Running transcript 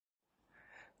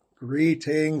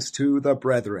Greetings to the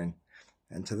brethren,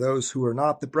 and to those who are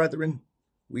not the brethren,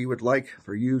 we would like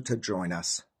for you to join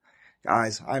us.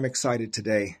 Guys, I'm excited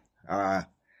today,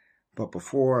 but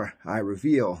before I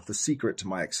reveal the secret to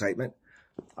my excitement,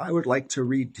 I would like to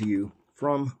read to you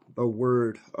from the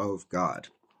Word of God.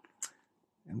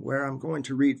 And where I'm going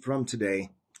to read from today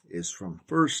is from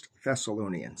 1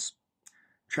 Thessalonians,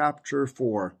 chapter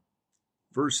 4,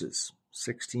 verses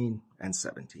 16 and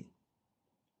 17.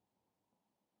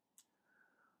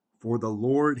 For the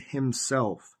Lord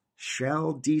himself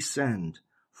shall descend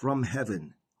from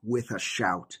heaven with a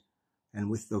shout, and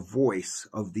with the voice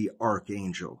of the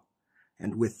archangel,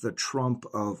 and with the trump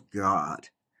of God,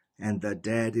 and the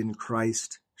dead in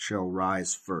Christ shall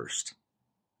rise first.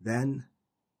 Then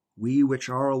we which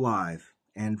are alive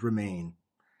and remain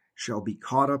shall be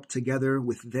caught up together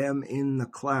with them in the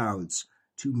clouds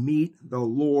to meet the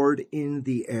Lord in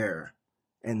the air,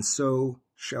 and so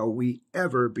shall we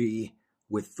ever be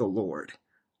with the Lord.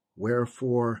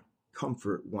 Wherefore,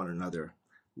 comfort one another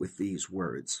with these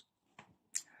words.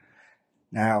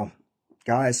 Now,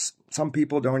 guys, some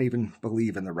people don't even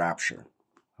believe in the rapture.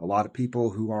 A lot of people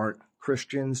who aren't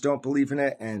Christians don't believe in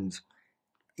it, and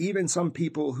even some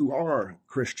people who are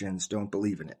Christians don't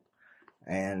believe in it.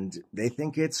 And they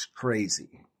think it's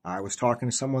crazy. I was talking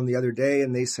to someone the other day,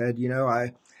 and they said,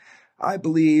 I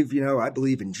believe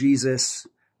in Jesus,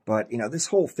 but, this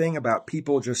whole thing about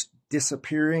people just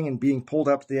disappearing and being pulled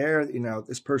up in the air,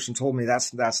 this person told me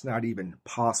that's not even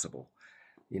possible,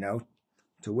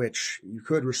 to which you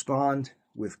could respond,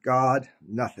 with God,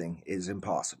 nothing is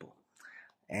impossible.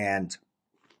 And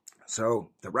so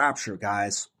the rapture,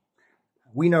 guys,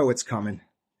 we know it's coming.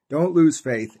 Don't lose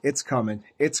faith. It's coming.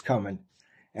 It's coming.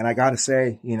 And I got to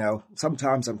say,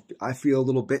 sometimes I feel a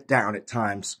little bit down at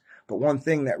times, but one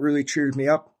thing that really cheered me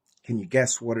up, can you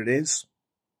guess what it is?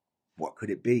 What could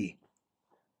it be?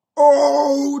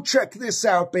 Oh, check this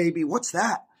out, baby. What's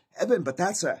that? Evan, but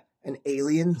that's an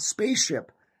alien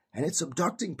spaceship, and it's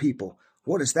abducting people.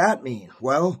 What does that mean?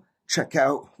 Well, check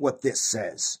out what this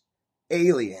says.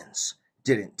 Aliens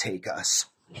didn't take us.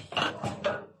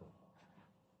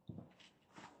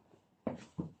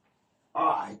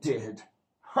 I did.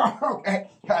 Okay,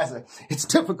 guys, it's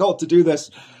difficult to do this,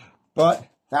 but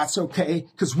that's okay,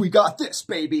 because we got this,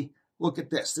 baby. Look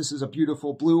at this. This is a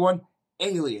beautiful blue one.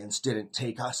 Aliens didn't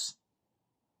take us.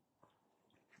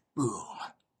 Boom.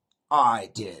 I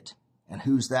did. And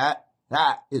who's that?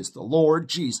 That is the Lord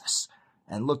Jesus.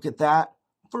 And look at that.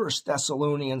 1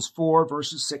 Thessalonians 4,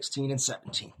 verses 16 and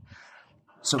 17.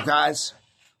 So guys,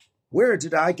 where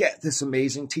did I get this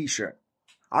amazing t-shirt?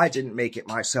 I didn't make it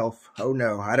myself. Oh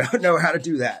no, I don't know how to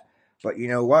do that. But you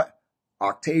know what?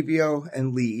 Octavio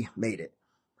and Lee made it.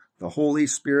 The Holy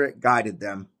Spirit guided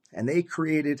them, and they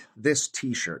created this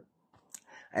t-shirt.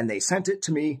 And they sent it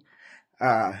to me,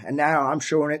 and now I'm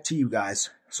showing it to you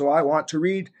guys. So I want to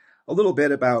read a little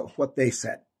bit about what they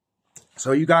said.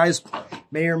 So you guys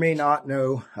may or may not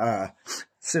know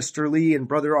Sister Lee and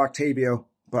Brother Octavio,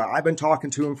 but I've been talking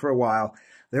to them for a while.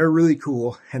 They're really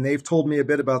cool, and they've told me a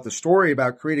bit about the story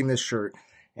about creating this shirt.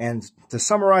 And to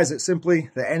summarize it simply,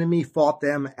 the enemy fought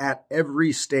them at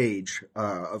every stage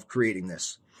of creating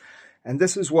this. And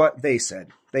this is what they said.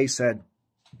 They said,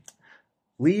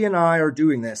 Lee and I are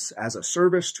doing this as a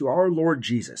service to our Lord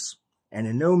Jesus, and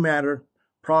in no matter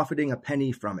profiting a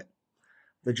penny from it.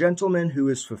 The gentleman who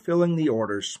is fulfilling the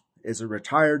orders is a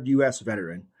retired U.S.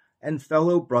 veteran and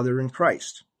fellow brother in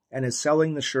Christ, and is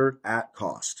selling the shirt at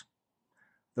cost.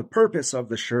 The purpose of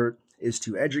the shirt is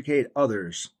to educate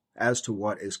others as to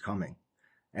what is coming,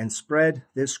 and spread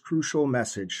this crucial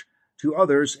message to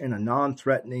others in a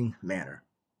non-threatening manner.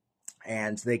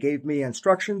 And they gave me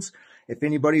instructions. If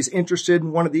anybody's interested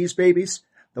in one of these babies,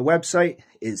 the website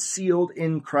is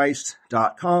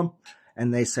sealedinchrist.com.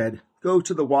 And they said, go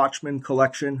to the Watchman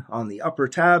collection on the upper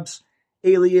tabs.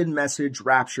 Alien Message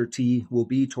Rapture Tee will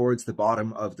be towards the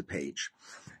bottom of the page.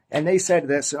 And they said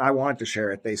this, and I wanted to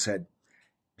share it. They said,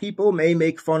 people may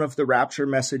make fun of the rapture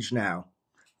message now,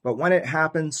 but when it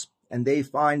happens and they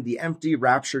find the empty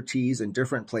rapture tees in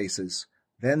different places,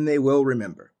 then they will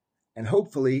remember, and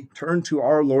hopefully turn to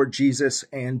our Lord Jesus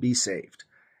and be saved.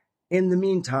 In the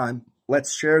meantime,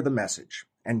 let's share the message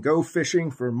and go fishing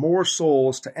for more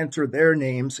souls to enter their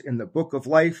names in the book of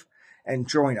life and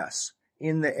join us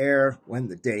in the air when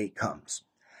the day comes.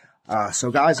 So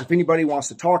guys, if anybody wants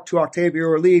to talk to Octavio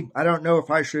or Lee, I don't know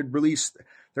if I should release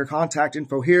their contact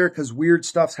info here because weird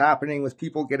stuff's happening with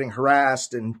people getting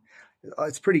harassed, and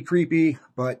it's pretty creepy.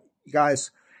 But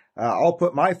guys, I'll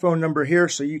put my phone number here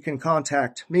so you can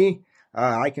contact me.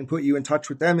 I can put you in touch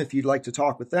with them if you'd like to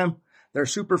talk with them. They're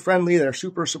super friendly. They're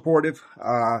super supportive.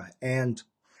 And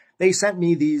they sent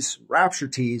me these Rapture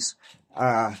tees,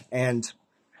 and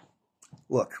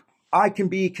look, I can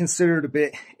be considered a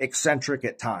bit eccentric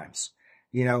at times,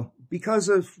 you know, because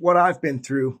of what I've been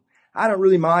through. I don't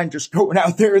really mind just going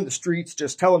out there in the streets,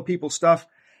 just telling people stuff.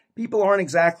 People aren't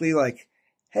exactly like,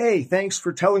 hey, thanks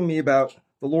for telling me about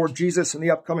the Lord Jesus and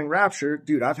the upcoming rapture.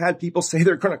 Dude, I've had people say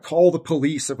they're going to call the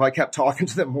police if I kept talking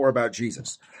to them more about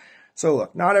Jesus. So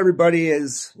look, not everybody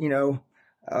is, you know,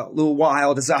 a little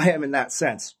wild as I am in that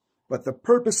sense. But the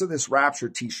purpose of this Rapture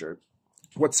t-shirt,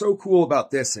 what's so cool about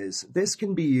this is this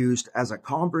can be used as a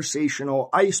conversational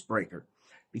icebreaker.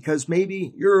 Because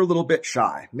maybe you're a little bit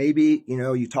shy. Maybe, you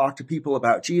know, you talk to people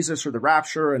about Jesus or the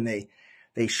rapture and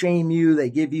they shame you, they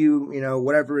give you, you know,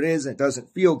 whatever it is, and it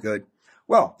doesn't feel good.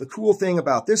 Well, the cool thing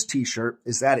about this t-shirt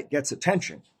is that it gets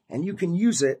attention, and you can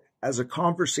use it as a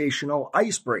conversational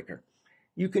icebreaker.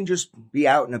 You can just be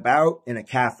out and about in a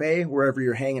cafe, wherever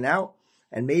you're hanging out,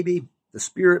 and maybe the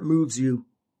Spirit moves you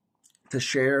to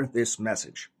share this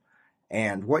message.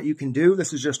 And what you can do,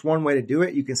 this is just one way to do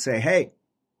it. You can say, hey,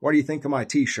 what do you think of my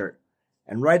t-shirt?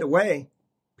 And right away,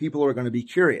 people are going to be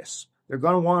curious. They're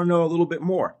going to want to know a little bit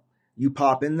more. You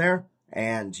pop in there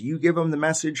and you give them the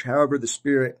message however the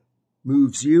Spirit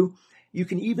moves you. You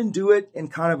can even do it in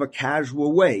kind of a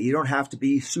casual way. You don't have to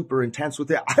be super intense with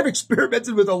it. I've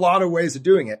experimented with a lot of ways of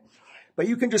doing it. But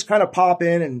you can just kind of pop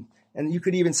in and you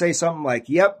could even say something like,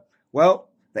 yep, well,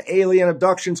 the alien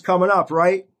abduction's coming up,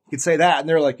 right? You could say that. And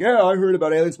they're like, yeah, I heard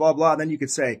about aliens, blah, blah. And then you could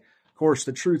say, of course,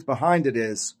 the truth behind it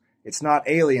is it's not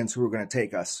aliens who are going to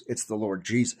take us. It's the Lord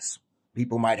Jesus.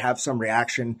 People might have some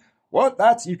reaction. What?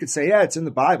 You could say, yeah, it's in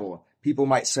the Bible. People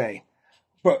might say,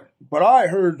 but I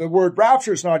heard the word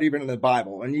rapture is not even in the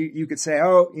Bible. And you could say,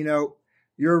 oh, you know,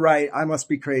 you're right. I must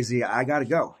be crazy. I got to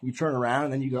go. You turn around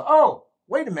and then you go, oh,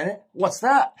 wait a minute. What's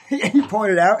that? You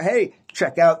point it out. Hey,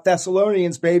 check out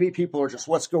Thessalonians, baby. People are just,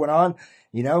 what's going on?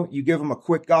 You know, you give them a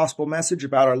quick gospel message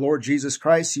about our Lord Jesus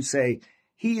Christ. You say,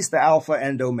 he's the Alpha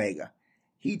and Omega.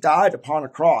 He died upon a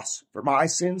cross for my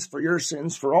sins, for your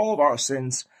sins, for all of our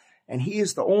sins. And he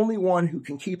is the only one who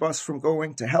can keep us from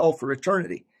going to hell for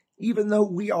eternity, even though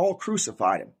we all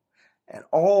crucified him. And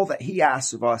all that he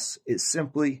asks of us is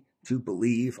simply to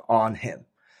believe on him.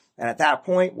 And at that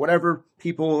point, whatever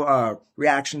people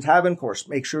reactions have, of course,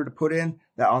 make sure to put in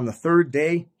that on the third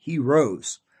day, he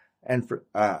rose. And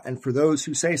for those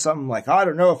who say something like, I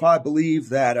don't know if I believe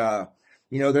that,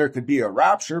 you know, there could be a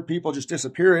rapture, people just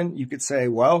disappearing, you could say,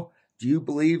 well, do you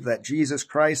believe that Jesus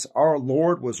Christ, our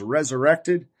Lord, was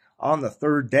resurrected on the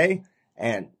third day?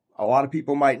 And a lot of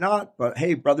people might not, but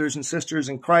hey, brothers and sisters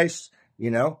in Christ, you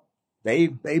know, they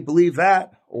believe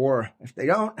that, or if they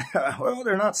don't, well,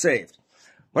 they're not saved.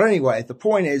 But anyway, the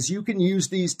point is you can use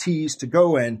these teas to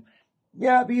go in,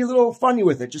 yeah, be a little funny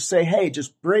with it. Just say, hey,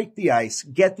 just break the ice,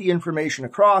 get the information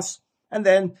across, and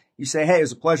then you say, hey, it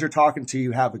was a pleasure talking to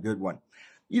you. Have a good one.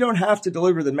 You don't have to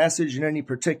deliver the message in any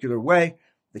particular way.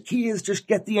 The key is just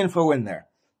get the info in there.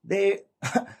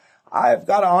 I've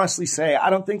got to honestly say, I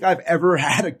don't think I've ever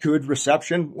had a good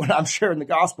reception when I'm sharing the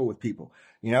gospel with people.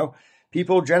 You know,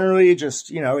 people generally just,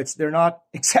 you know, they're not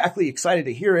exactly excited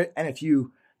to hear it. And if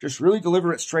you just really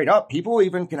deliver it straight up, people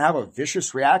even can have a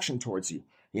vicious reaction towards you,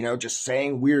 you know, just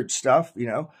saying weird stuff, you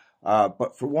know.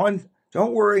 But for one,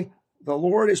 don't worry. The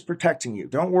Lord is protecting you.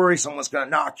 Don't worry someone's going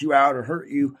to knock you out or hurt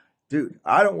you. Dude,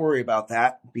 I don't worry about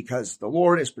that because the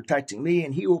Lord is protecting me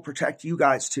and he will protect you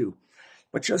guys too.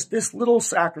 But just this little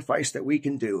sacrifice that we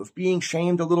can do of being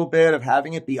shamed a little bit, of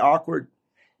having it be awkward,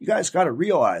 you guys got to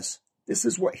realize this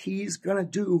is what he's going to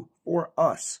do for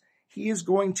us. He is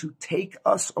going to take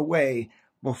us away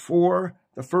before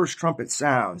the first trumpet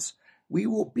sounds. We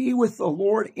will be with the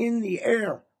Lord in the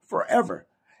air forever.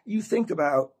 You think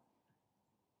about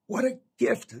what a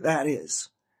gift that is.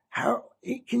 How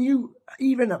can you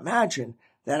even imagine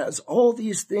that as all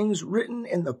these things written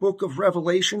in the book of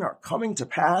Revelation are coming to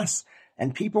pass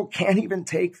and people can't even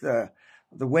take the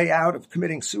way out of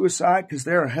committing suicide because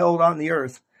they're held on the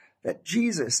earth, that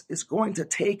Jesus is going to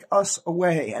take us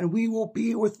away and we will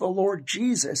be with the Lord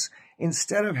Jesus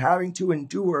instead of having to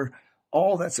endure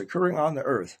all that's occurring on the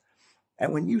earth.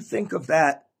 And when you think of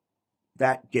that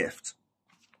gift,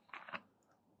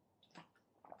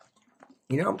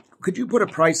 you know, could you put a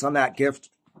price on that gift?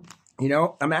 You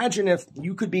know, imagine if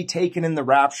you could be taken in the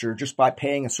rapture just by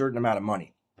paying a certain amount of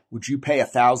money. Would you pay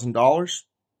 $1,000?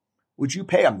 Would you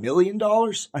pay $1 million?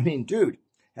 I mean, dude,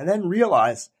 and then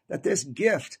realize that this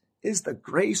gift is the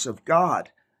grace of God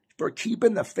for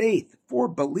keeping the faith, for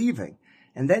believing.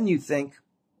 And then you think,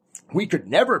 we could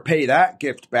never pay that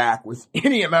gift back with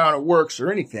any amount of works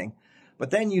or anything.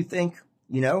 But then you think,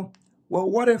 you know, well,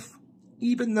 what if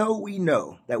even though we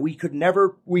know that we could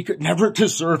never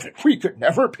deserve it. We could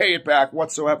never pay it back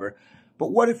whatsoever.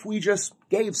 But what if we just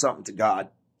gave something to God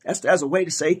as a way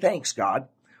to say, thanks, God?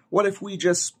 What if we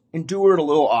just endured a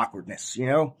little awkwardness,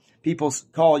 People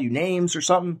call you names or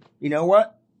something. You know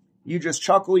what? You just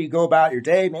chuckle, you go about your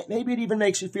day. Maybe it even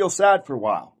makes you feel sad for a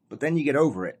while, but then you get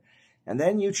over it. And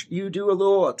then you do a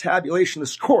little tabulation of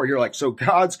the score. You're like, so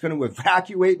God's going to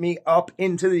evacuate me up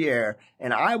into the air,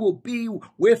 and I will be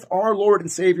with our Lord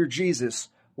and Savior Jesus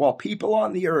while people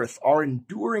on the earth are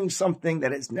enduring something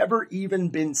that has never even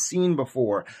been seen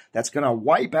before, that's going to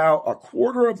wipe out a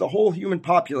quarter of the whole human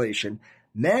population.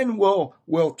 Men will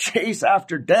chase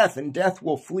after death, and death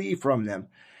will flee from them.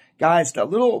 Guys, the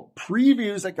little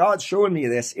previews that God's showing me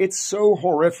of this, it's so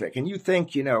horrific. And you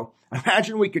think,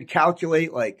 imagine we could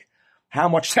calculate like how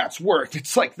much that's worth.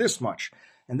 It's like this much.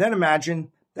 And then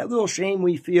imagine that little shame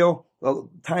we feel, a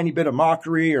tiny bit of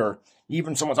mockery, or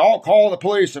even someone's, I'll call the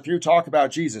police if you talk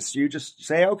about Jesus. You just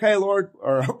say, okay, Lord,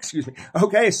 or excuse me,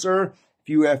 okay, sir,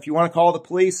 if you want to call the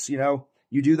police,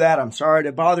 you do that. I'm sorry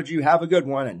to bother you. Have a good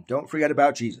one. And don't forget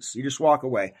about Jesus. You just walk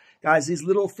away. Guys, these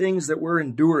little things that we're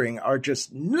enduring are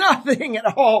just nothing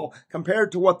at all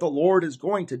compared to what the Lord is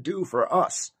going to do for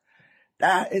us.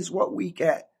 That is what we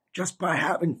get just by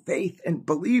having faith and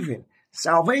believing.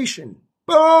 Salvation.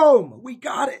 Boom! We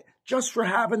got it just for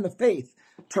having the faith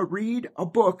to read a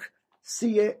book,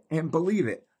 see it, and believe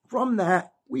it. From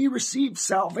that, we receive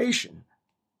salvation.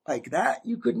 Like that,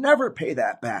 you could never pay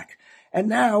that back. And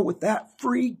now, with that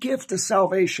free gift of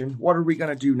salvation, what are we going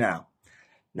to do now?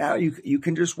 Now, you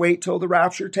can just wait till the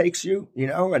rapture takes you,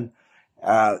 and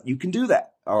you can do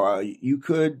that. You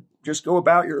could just go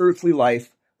about your earthly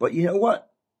life. But you know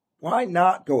what? Why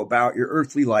not go about your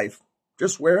earthly life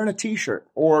just wearing a t-shirt?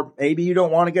 Or maybe you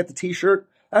don't want to get the t-shirt.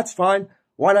 That's fine.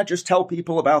 Why not just tell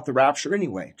people about the rapture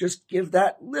anyway? Just give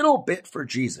that little bit for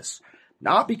Jesus.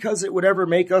 Not because it would ever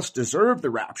make us deserve the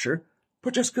rapture,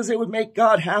 but just because it would make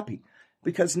God happy.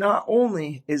 Because not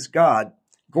only is God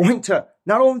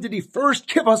not only did he first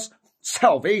give us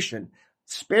salvation,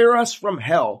 spare us from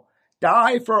hell,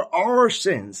 die for our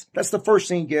sins. That's the first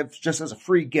thing he gives just as a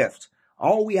free gift.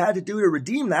 All we had to do to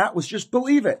redeem that was just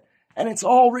believe it. And it's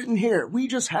all written here. We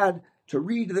just had to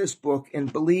read this book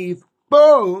and believe.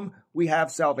 Boom, we have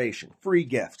salvation, free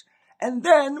gift. And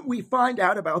then we find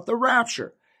out about the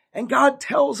rapture. And God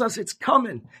tells us it's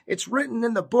coming. It's written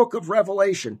in the book of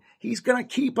Revelation. He's going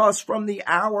to keep us from the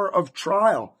hour of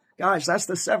trial. Guys, that's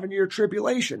the 7-year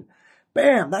tribulation.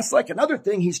 Bam, that's like another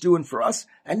thing he's doing for us.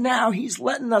 And now he's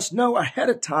letting us know ahead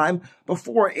of time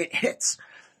before it hits.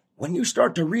 When you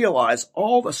start to realize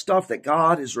all the stuff that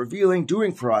God is revealing,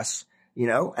 doing for us,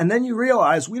 and then you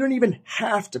realize we don't even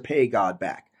have to pay God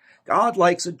back. God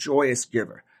likes a joyous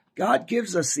giver. God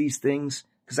gives us these things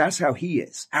because that's how he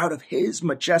is, out of his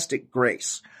majestic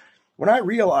grace. When I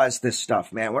realized this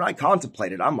stuff, man, when I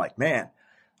contemplated, I'm like, man,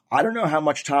 I don't know how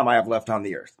much time I have left on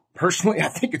the earth. Personally, I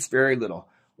think it's very little.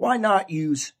 Why not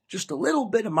use just a little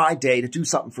bit of my day to do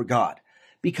something for God?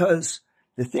 Because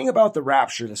the thing about the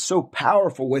rapture that's so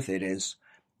powerful with it is,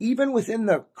 even within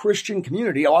the Christian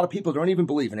community, a lot of people don't even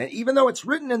believe in it. Even though it's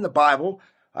written in the Bible,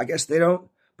 I guess they don't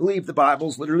believe the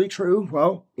Bible's literally true.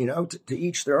 Well, to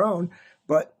each their own.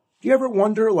 But do you ever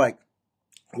wonder,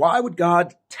 why would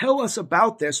God tell us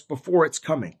about this before it's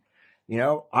coming?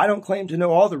 I don't claim to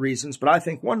know all the reasons, but I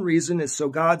think one reason is so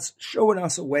God's showing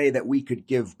us a way that we could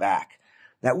give back,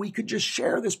 that we could just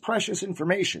share this precious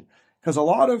information. Because a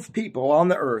lot of people on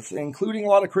the earth, including a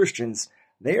lot of Christians,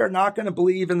 they are not going to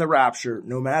believe in the rapture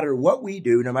no matter what we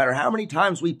do, no matter how many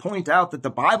times we point out that the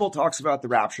Bible talks about the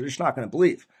rapture, they're just not going to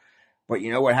believe. But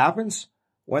you know what happens?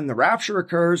 When the rapture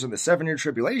occurs and the 7-year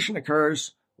tribulation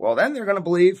occurs, well, then they're going to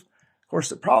believe. Of course,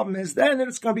 the problem is then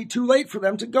it's going to be too late for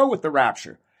them to go with the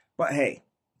rapture. But hey,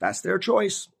 that's their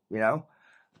choice,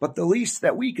 But the least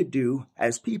that we could do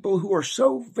as people who are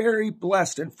so very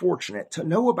blessed and fortunate to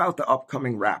know about the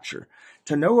upcoming rapture,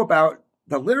 to know about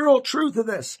the literal truth of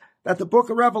this, that the book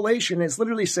of Revelation is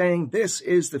literally saying this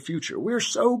is the future. We're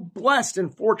so blessed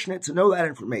and fortunate to know that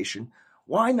information.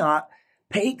 Why not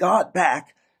pay God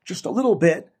back just a little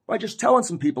bit by just telling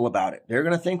some people about it? They're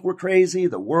going to think we're crazy.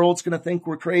 The world's going to think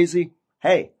we're crazy.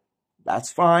 Hey,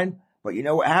 that's fine. But you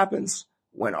know what happens?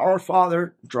 When our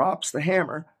Father drops the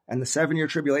hammer and the 7-year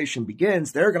tribulation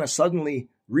begins, they're going to suddenly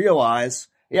realize,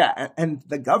 and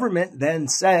the government then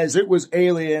says it was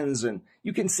aliens, and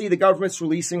you can see the government's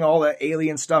releasing all the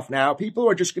alien stuff now. People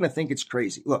are just going to think it's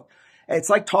crazy. Look, it's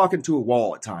like talking to a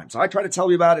wall at times. I try to tell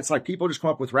you about it. It's like people just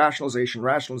come up with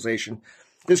rationalization.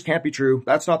 This can't be true.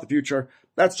 That's not the future.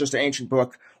 That's just an ancient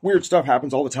book. Weird stuff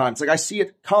happens all the time. It's like I see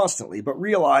it constantly, but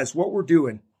realize what we're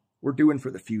doing we're doing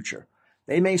for the future.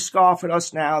 They may scoff at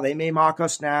us now. They may mock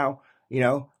us now,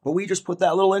 but we just put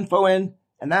that little info in,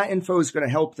 and that info is going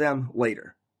to help them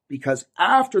later. Because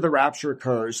after the rapture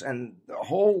occurs and the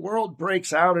whole world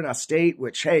breaks out in a state,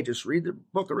 which, hey, just read the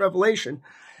book of Revelation,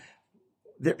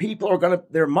 that people are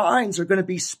their minds are going to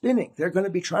be spinning. They're going to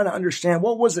be trying to understand,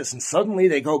 what was this? And suddenly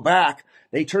they go back,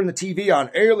 they turn the TV on,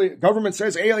 government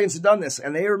says aliens have done this.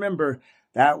 And they remember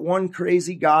that one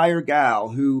crazy guy or gal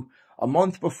who a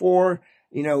month before,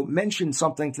 mentioned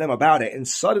something to them about it. And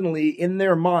suddenly in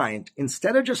their mind,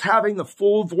 instead of just having the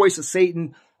full voice of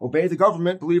Satan, obey the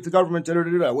government, believe the government,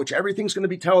 which everything's going to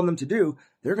be telling them to do,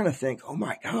 they're going to think, oh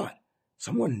my God,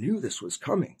 someone knew this was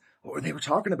coming. Or they were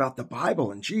talking about the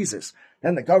Bible and Jesus.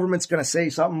 Then the government's going to say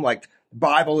something like the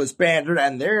Bible is banned.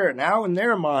 And now in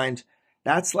their mind,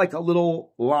 that's like a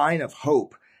little line of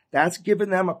hope. That's giving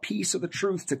them a piece of the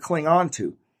truth to cling on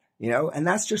to, and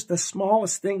that's just the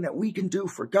smallest thing that we can do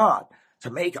for God to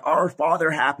make our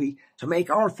Father happy, to make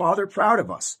our Father proud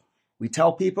of us. We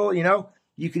tell people,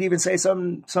 you can even say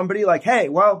somebody like, hey,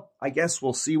 well, I guess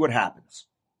we'll see what happens.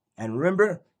 And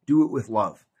remember, do it with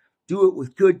love. Do it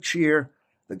with good cheer.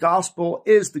 The gospel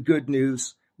is the good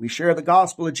news. We share the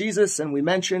gospel of Jesus, and we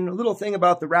mention a little thing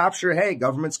about the rapture. Hey,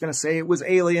 government's going to say it was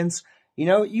aliens.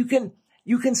 You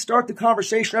can start the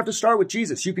conversation. You have to start with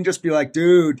Jesus. You can just be like,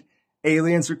 dude,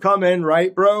 aliens are coming,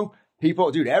 right, bro?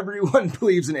 Everyone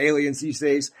believes in aliens these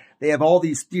days. They have all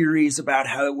these theories about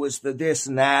how it was the this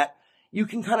and that. You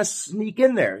can kind of sneak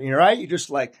in there, right? You're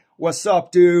just like, what's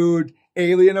up, dude?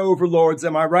 Alien overlords,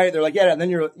 am I right? They're like, yeah. And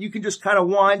then you can just kind of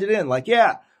wind it in like,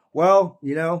 yeah. Well,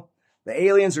 the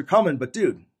aliens are coming, but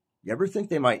dude, you ever think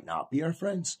they might not be our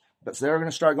friends? But they're going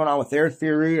to start going on with their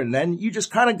theory, and then you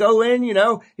just kind of go in, you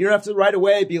don't have to right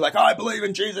away be like, oh, I believe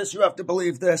in Jesus, you have to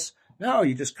believe this. No,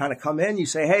 you just kind of come in, you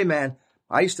say, hey man,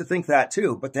 I used to think that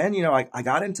too. But then, I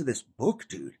got into this book,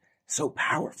 dude. So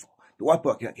powerful. What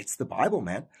book? It's the Bible,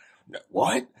 man.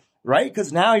 What? Right?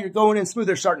 Because now you're going in smooth.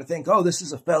 They're starting to think, oh, this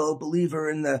is a fellow believer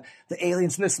in the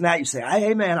aliens and this and that. You say,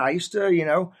 hey man, I used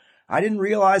to, I didn't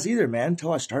realize either, man,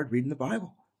 until I started reading the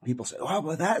Bible. People say, oh,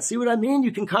 but see what I mean?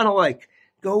 You can kind of like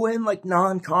go in like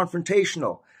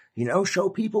non-confrontational, show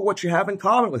people what you have in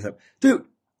common with them. Dude,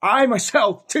 I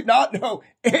myself did not know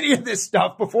any of this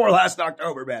stuff before last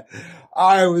October, man.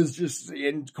 I was just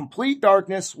in complete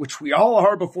darkness, which we all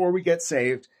are before we get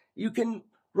saved. You can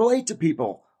relate to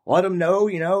people. Let them know,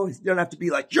 you don't have to be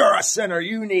like, you're a sinner,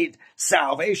 you need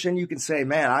salvation. You can say,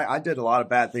 man, I did a lot of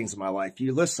bad things in my life.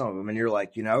 You list some of them and you're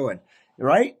like, and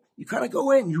right? You kind of go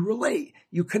in, you relate,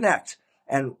 you connect.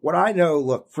 And what I know,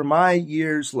 look, for my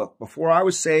years, before I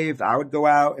was saved, I would go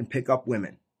out and pick up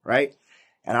women, right?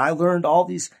 And I learned all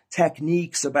these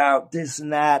techniques about this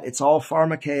and that. It's all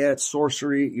pharmakeia, it's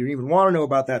sorcery. You don't even want to know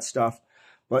about that stuff.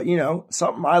 But,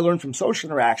 something I learned from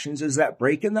social interactions is that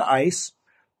breaking the ice,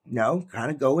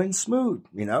 kind of go in smooth,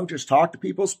 just talk to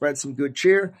people, spread some good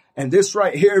cheer. And this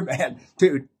right here, man,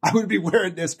 dude, I would be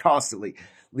wearing this constantly.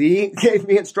 Lee gave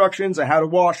me instructions on how to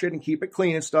wash it and keep it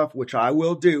clean and stuff, which I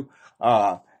will do.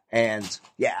 And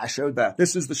yeah, I showed that.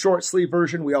 This is the short sleeve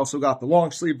version. We also got the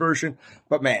long sleeve version,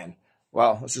 but man,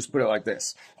 well, let's just put it like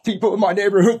this. People in my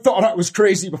neighborhood thought I was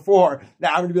crazy before.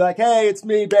 Now I'm going to be like, hey, it's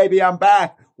me, baby. I'm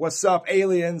back. What's up,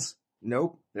 aliens?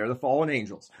 Nope. They're the fallen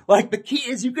angels. Like, the key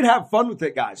is you can have fun with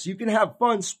it, guys. You can have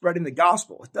fun spreading the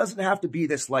gospel. It doesn't have to be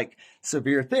this like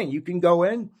severe thing. You can go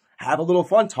in, have a little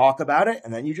fun, talk about it,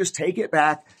 and then you just take it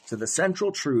back to the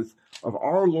central truth of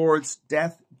our Lord's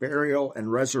death, burial,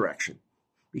 and resurrection.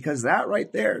 Because that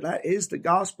right there, that is the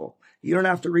gospel. You don't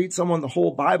have to read someone the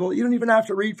whole Bible. You don't even have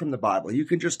to read from the Bible. You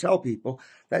can just tell people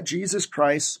that Jesus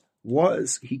Christ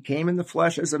he came in the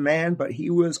flesh as a man, but he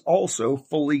was also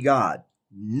fully God.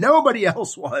 Nobody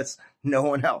else was. No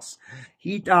one else.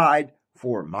 He died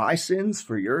for my sins,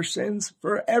 for your sins,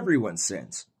 for everyone's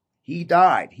sins. He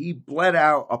died. He bled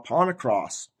out upon a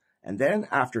cross. And then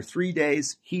after 3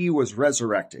 days, he was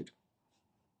resurrected.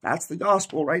 That's the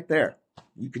gospel right there.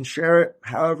 You can share it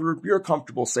however you're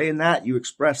comfortable saying that. You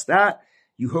express that.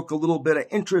 You hook a little bit of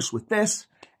interest with this.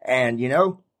 And,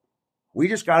 we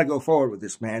just got to go forward with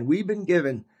this, man. We've been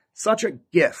given such a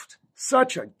gift.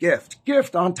 Such a gift.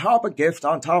 Gift on top of gift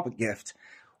on top of gift.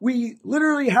 We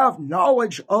literally have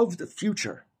knowledge of the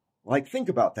future. Like, think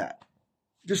about that.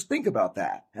 Just think about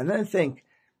that. And then think,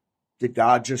 did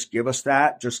God just give us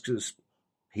that just because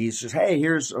he's just, hey,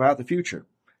 here's about the future?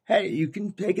 Hey, you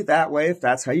can take it that way if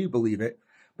that's how you believe it.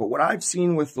 But what I've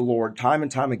seen with the Lord time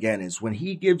and time again is when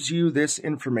he gives you this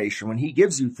information, when he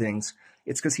gives you things,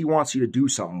 it's because he wants you to do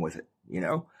something with it,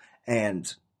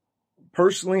 And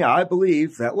personally, I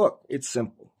believe that, look, it's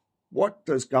simple. What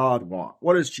does God want?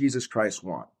 What does Jesus Christ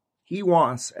want? He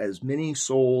wants as many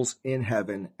souls in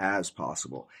heaven as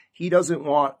possible. He doesn't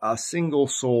want a single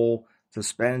soul to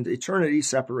spend eternity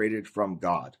separated from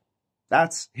God.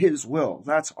 That's his will.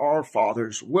 That's our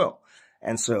Father's will.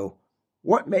 And so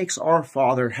what makes our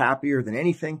Father happier than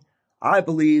anything? I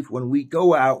believe when we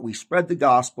go out, we spread the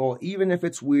gospel, even if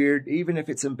it's weird, even if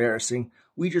it's embarrassing,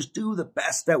 we just do the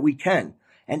best that we can.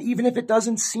 And even if it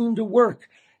doesn't seem to work,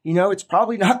 it's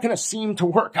probably not going to seem to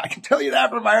work. I can tell you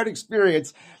that from my own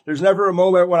experience. There's never a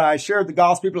moment when I shared the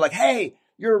gospel, people are like, hey,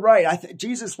 you're right.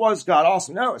 Jesus was God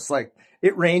also. No, it's like,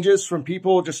 it ranges from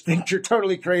people just think you're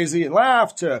totally crazy and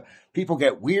laugh to people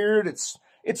get weird. It's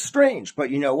strange. But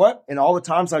you know what? In all the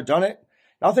times I've done it,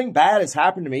 nothing bad has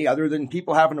happened to me other than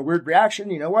people having a weird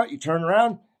reaction. You know what? You turn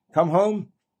around, come home,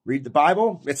 read the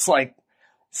Bible. It's like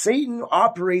Satan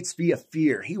operates via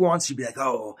fear. He wants you to be like,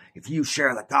 oh, if you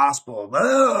share the gospel,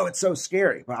 oh, it's so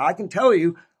scary. But I can tell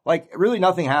you, like, really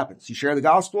nothing happens. You share the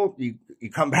gospel, you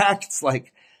come back. It's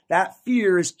like that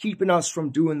fear is keeping us from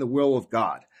doing the will of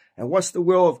God. And what's the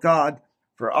will of God?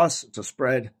 For us to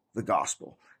spread the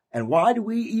gospel. And why do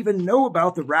we even know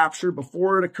about the rapture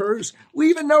before it occurs? We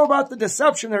even know about the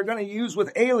deception they're going to use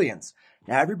with aliens.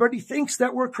 Now, everybody thinks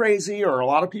that we're crazy, or a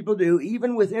lot of people do.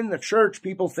 Even within the church,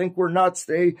 people think we're nuts.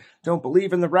 They don't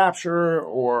believe in the rapture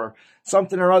or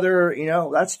something or other.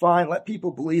 That's fine. Let people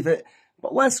believe it.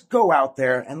 But let's go out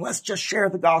there and let's just share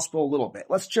the gospel a little bit.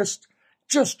 Let's just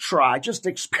try, just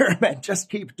experiment, just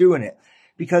keep doing it.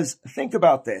 Because think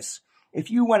about this. If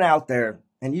you went out there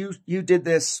and you did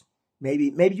this,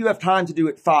 maybe you have time to do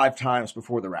it 5 times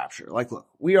before the rapture. Like, look,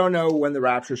 we don't know when the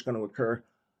rapture is going to occur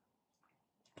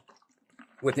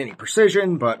with any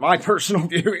precision, but my personal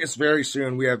view is very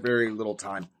soon. We have very little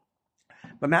time.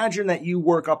 Imagine that you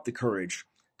work up the courage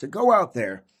to go out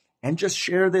there and just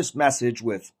share this message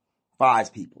with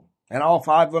 5 people. And all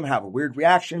 5 of them have a weird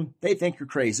reaction. They think you're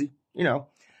crazy,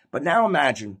 But now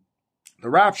imagine the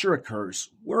rapture occurs.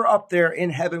 We're up there in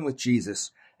heaven with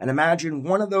Jesus. And imagine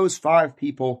one of those 5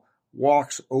 people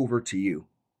walks over to you.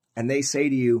 And they say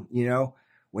to you,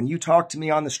 when you talked to me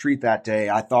on the street that day,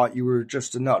 I thought you were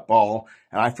just a nutball,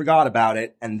 and I forgot about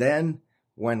it. And then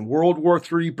when World War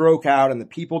III broke out and the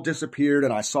people disappeared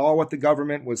and I saw what the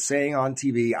government was saying on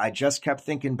TV, I just kept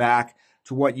thinking back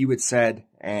to what you had said.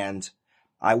 And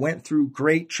I went through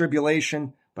great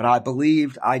tribulation, but I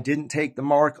believed I didn't take the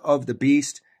mark of the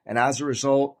beast. And as a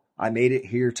result, I made it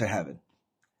here to heaven.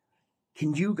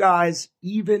 Can you guys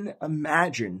even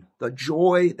imagine the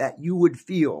joy that you would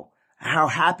feel? How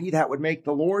happy that would make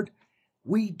the Lord?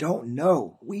 We don't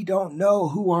know. We don't know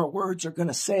who our words are going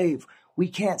to save. We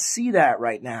can't see that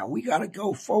right now. We got to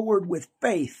go forward with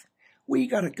faith. We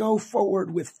got to go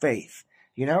forward with faith.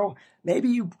 Maybe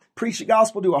you preach the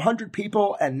gospel to 100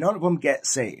 people and none of them get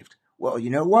saved. Well, you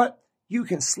know what? You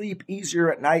can sleep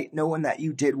easier at night knowing that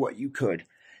you did what you could.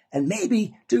 And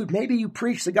maybe you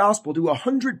preach the gospel to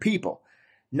 100 people.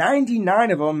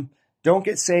 99 of them don't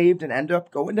get saved and end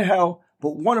up going to hell,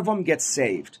 but one of them gets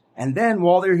saved. And then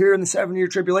while they're here in the 7-year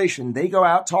tribulation, they go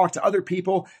out, talk to other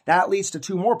people. That leads to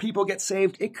 2 more people get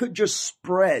saved. It could just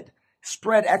spread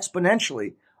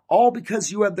exponentially, all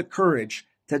because you had the courage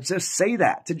to just say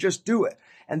that, to just do it.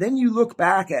 And then you look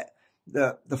back at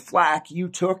the flack you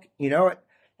took.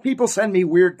 People send me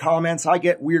weird comments. I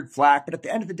get weird flack. But at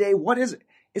the end of the day, what is it?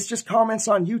 It's just comments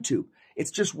on YouTube. It's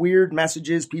just weird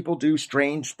messages. People do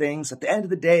strange things. At the end of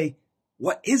the day,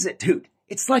 what is it, dude?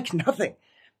 It's like nothing.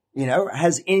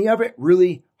 Has any of it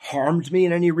really harmed me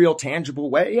in any real tangible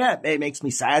way? Yeah, it makes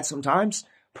me sad sometimes.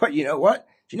 But you know what?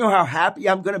 Do you know how happy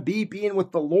I'm going to be being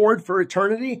with the Lord for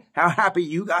eternity? How happy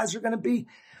you guys are going to be?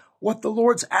 What the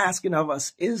Lord's asking of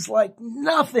us is like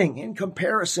nothing in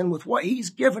comparison with what he's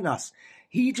given us.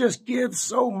 He just gives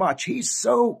so much. He's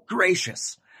so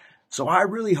gracious. So I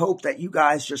really hope that you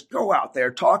guys just go out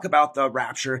there, talk about the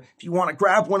rapture. If you want to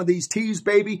grab one of these teas,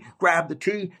 baby, grab the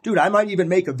tea. Dude, I might even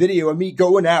make a video of me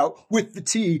going out with the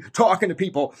tea, talking to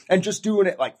people, and just doing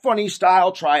it like funny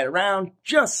style, try it around.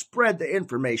 Just spread the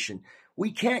information.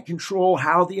 We can't control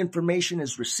how the information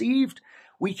is received.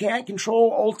 We can't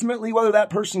control ultimately whether that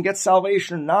person gets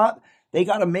salvation or not. They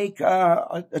got to make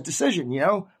a decision,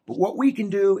 But what we can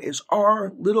do is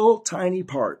our little tiny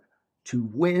part to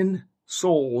win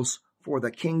souls for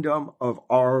the kingdom of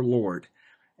our Lord.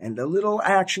 And the little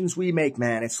actions we make,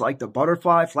 man, it's like the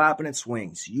butterfly flapping its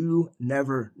wings. You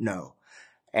never know.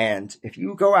 And if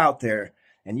you go out there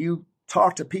and you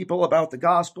talk to people about the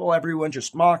gospel, everyone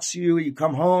just mocks you. You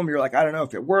come home, you're like, I don't know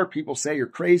if it worked. People say you're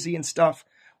crazy and stuff.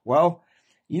 Well,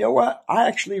 you know what? I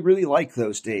actually really like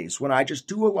those days when I just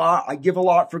do a lot. I give a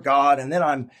lot for God, and then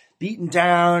I'm beaten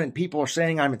down and people are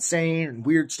saying I'm insane and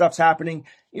weird stuff's happening.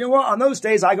 You know what? On those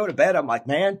days I go to bed, I'm like,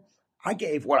 man, I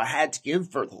gave what I had to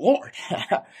give for the Lord,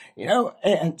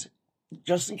 and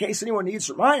just in case anyone needs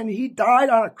reminding, he died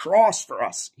on a cross for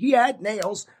us. He had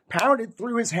nails pounded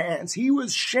through his hands. He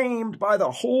was shamed by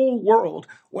the whole world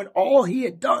when all he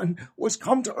had done was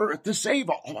come to earth to save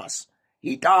all of us.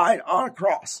 He died on a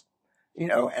cross,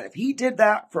 and if he did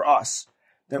that for us,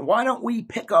 then why don't we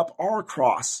pick up our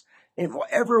cross in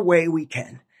whatever way we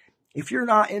can? If you're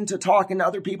not into talking to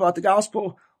other people about the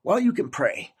gospel, well, you can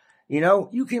pray.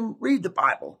 You can read the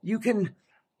Bible. You can,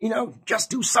 just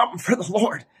do something for the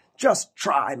Lord. Just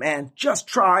try, man. Just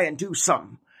try and do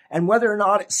something. And whether or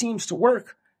not it seems to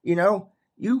work,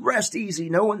 you rest easy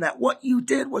knowing that what you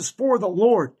did was for the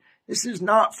Lord. This is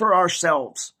not for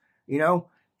ourselves.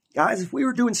 Guys, if we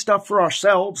were doing stuff for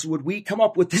ourselves, would we come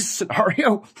up with this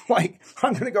scenario? Like,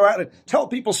 I'm going to go out and tell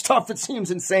people stuff that seems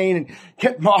insane and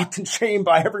get mocked and shamed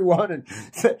by everyone.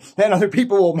 And then other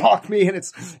people will mock me. And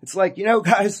it's like,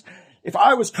 guys, if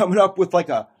I was coming up with like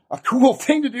a cool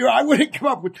thing to do, I wouldn't come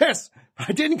up with this.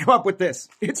 I didn't come up with this.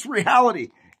 It's reality.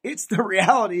 It's the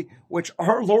reality which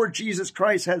our Lord Jesus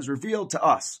Christ has revealed to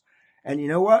us. And you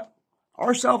know what?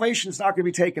 Our salvation is not going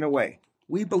to be taken away.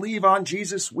 We believe on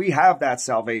Jesus, we have that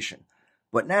salvation.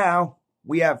 But now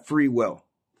we have free will.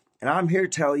 And I'm here to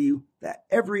tell you that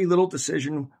every little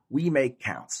decision we make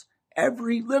counts.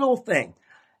 Every little thing.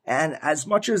 And as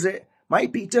much as it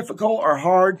might be difficult or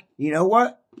hard, you know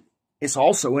what? It's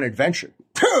also an adventure.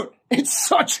 Dude, it's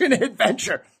such an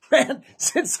adventure. Man,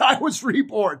 since I was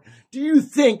reborn, do you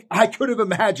think I could have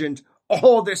imagined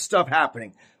all this stuff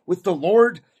happening? With the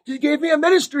Lord, he gave me a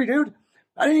ministry, dude.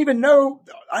 I didn't even know.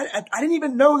 I didn't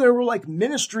even know there were like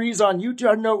ministries on YouTube.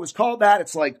 I didn't know it was called that.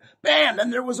 It's like, bam,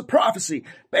 then there was a prophecy.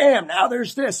 Bam, now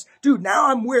there's this. Dude, now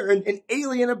I'm wearing an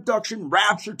alien abduction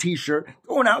rapture t-shirt,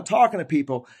 going out talking to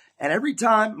people. And every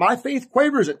time my faith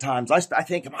quavers at times, I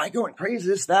think, am I going crazy?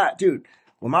 This, that, dude.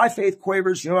 When my faith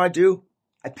quavers, you know what I do?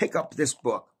 I pick up this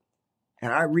book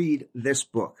and I read this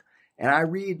book and I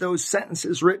read those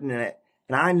sentences written in it.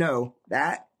 And I know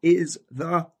that is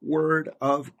the word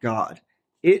of God.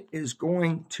 It is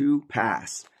going to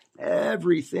pass.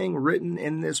 Everything written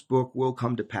in this book will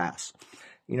come to pass.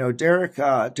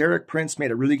 Derek Prince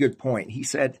made a really good point. He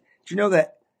said, do you know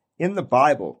that in the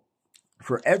Bible,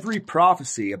 for every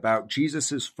prophecy about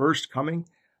Jesus's first coming,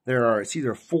 it's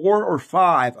either 4 or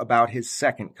 5 about his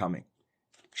second coming.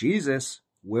 Jesus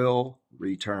will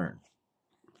return.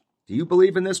 Do you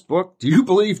believe in this book? Do you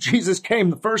believe Jesus came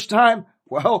the first time?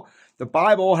 Well, the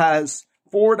Bible has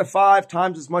 4 to 5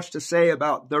 times as much to say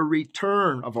about the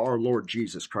return of our Lord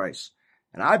Jesus Christ.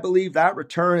 And I believe that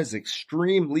return is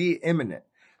extremely imminent.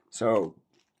 So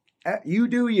you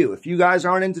do you. If you guys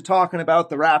aren't into talking about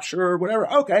the rapture or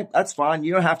whatever, okay, that's fine.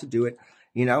 You don't have to do it,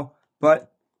 but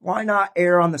why not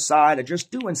err on the side of just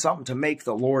doing something to make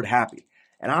the Lord happy?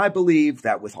 And I believe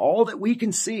that with all that we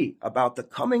can see about the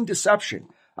coming deception,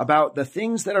 about the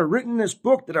things that are written in this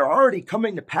book that are already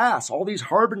coming to pass, all these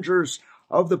harbingers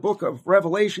of the book of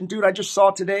Revelation. Dude, I just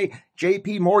saw today,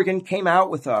 JP Morgan came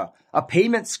out with a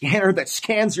payment scanner that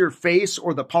scans your face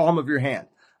or the palm of your hand.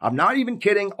 I'm not even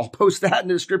kidding. I'll post that in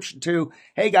the description too.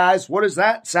 Hey guys, what does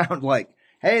that sound like?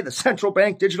 Hey, the central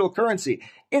bank digital currency.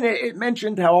 In it, it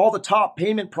mentioned how all the top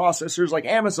payment processors like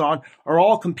Amazon are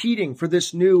all competing for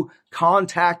this new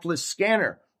contactless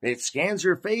scanner. It scans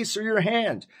your face or your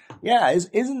hand. Yeah,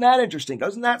 isn't that interesting?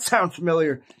 Doesn't that sound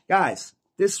familiar? Guys,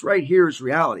 this right here is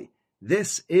reality.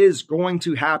 This is going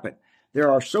to happen.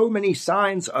 There are so many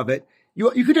signs of it.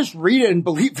 You could just read it and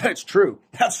believe that it's true.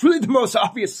 That's really the most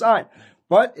obvious sign.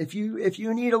 But if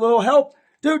you need a little help,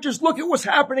 dude, just look at what's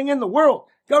happening in the world.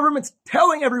 Government's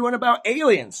telling everyone about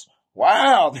aliens.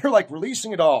 Wow, they're like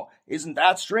releasing it all. Isn't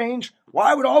that strange?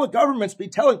 Why would all the governments be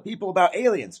telling people about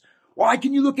aliens? Why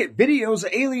can you look at videos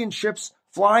of alien ships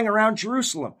flying around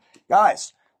Jerusalem?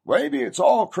 Guys, maybe it's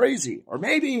all crazy, or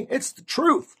maybe it's the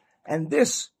truth. And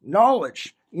this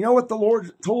knowledge, you know what the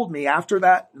Lord told me after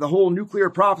that, the whole nuclear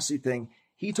prophecy thing?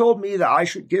 He told me that I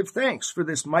should give thanks for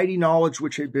this mighty knowledge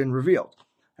which had been revealed.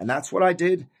 And that's what I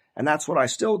did, and that's what I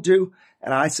still do.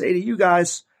 And I say to you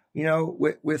guys,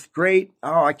 with great,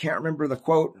 I can't remember the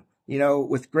quote,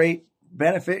 with great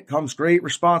benefit comes great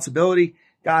responsibility.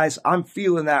 Guys, I'm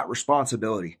feeling that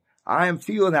responsibility. I am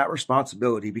feeling that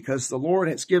responsibility because the Lord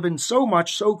has given so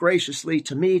much so graciously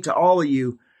to me, to all of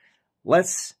you.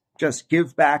 Let's just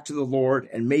give back to the Lord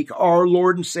and make our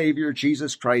Lord and Savior,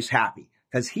 Jesus Christ, happy.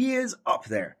 Because he is up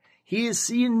there. He is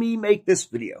seeing me make this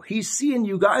video. He's seeing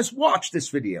you guys watch this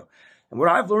video. And what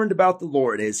I've learned about the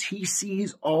Lord is he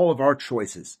sees all of our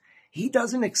choices. He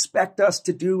doesn't expect us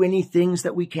to do any things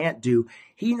that we can't do.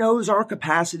 He knows our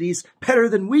capacities better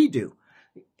than we do.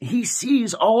 He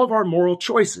sees all of our moral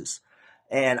choices.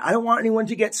 And I don't want anyone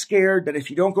to get scared that if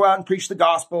you don't go out and preach the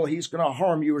gospel, he's going to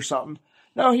harm you or something.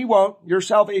 No, he won't. Your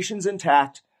salvation's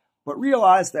intact. But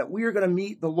realize that we are going to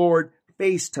meet the Lord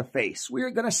face to face. We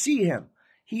are going to see him.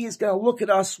 He is going to look at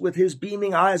us with his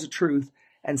beaming eyes of truth.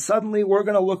 And suddenly we're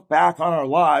going to look back on our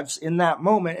lives in that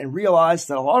moment and realize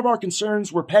that a lot of our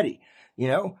concerns were petty. You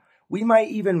know, we might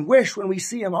even wish when we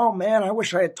see him, oh man, I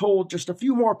wish I had told just a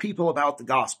few more people about the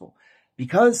gospel.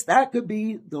 Because that could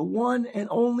be the one and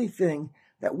only thing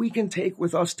that we can take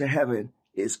with us to heaven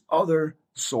is other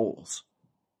souls.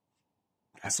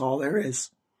 That's all there is.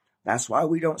 That's why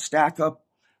we don't stack up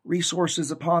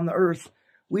resources upon the earth.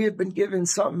 We have been given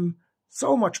something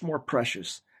so much more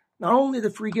precious. Not only the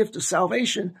free gift of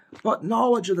salvation, but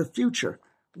knowledge of the future.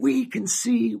 We can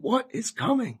see what is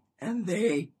coming, and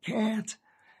they can't.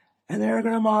 And they're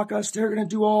going to mock us. They're going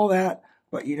to do all that.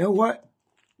 But you know what?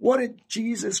 What did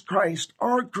Jesus Christ,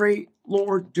 our great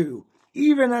Lord, do?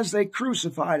 Even as they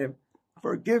crucified him,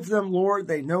 forgive them, Lord,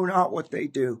 they know not what they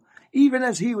do. Even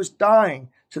as he was dying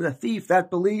to the thief that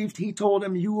believed, he told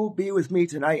him, you will be with me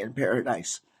tonight in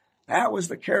paradise. That was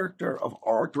the character of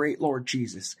our great Lord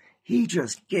Jesus. He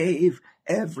just gave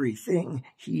everything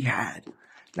he had.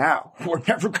 Now, we're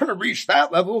never going to reach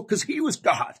that level because he was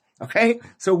God, okay?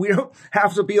 So we don't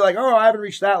have to be like, oh, I haven't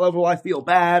reached that level, I feel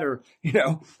bad, or, you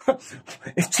know,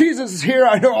 if Jesus is here,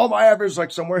 I know all my efforts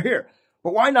like somewhere here.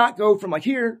 But why not go from like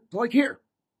here to like here?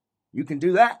 You can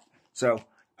do that. So,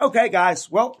 okay,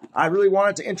 guys, well, I really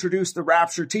wanted to introduce the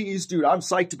Rapture tees. Dude, I'm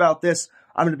psyched about this.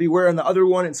 I'm going to be wearing the other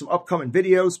one in some upcoming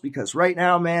videos because right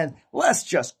now, man, let's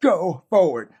just go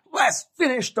forward. Let's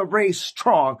finish the race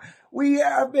strong. We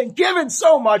have been given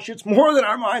so much. It's more than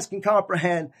our minds can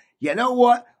comprehend. You know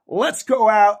what? Let's go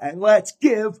out and let's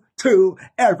give to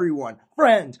everyone.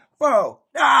 Friend, foe.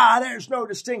 There's no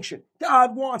distinction.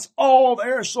 God wants all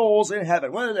their souls in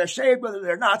heaven, whether they're saved, whether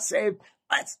they're not saved.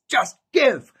 Let's just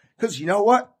give. Because you know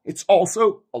what? It's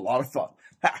also a lot of fun.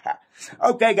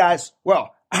 Okay, guys.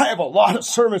 Well, I have a lot of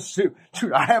sermons too.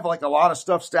 Dude, I have like a lot of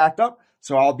stuff stacked up.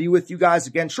 So I'll be with you guys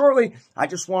again shortly. I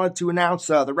just wanted to announce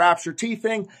the Rapture Tee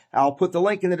thing. I'll put the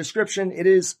link in the description. It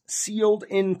is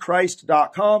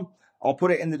sealedinchrist.com. I'll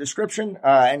put it in the description.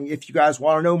 And if you guys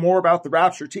want to know more about the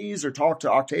Rapture Tees or talk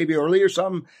to Octavia or Lee or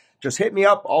something, just hit me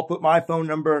up. I'll put my phone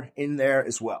number in there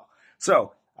as well.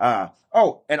 So,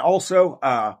 and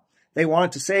also, they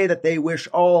wanted to say that they wish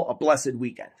all a blessed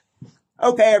weekend.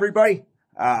 Okay, everybody.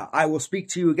 I will speak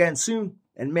to you again soon.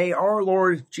 And may our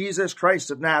Lord Jesus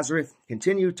Christ of Nazareth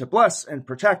continue to bless and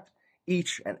protect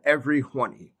each and every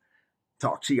one of you.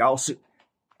 Talk to y'all soon.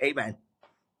 Amen.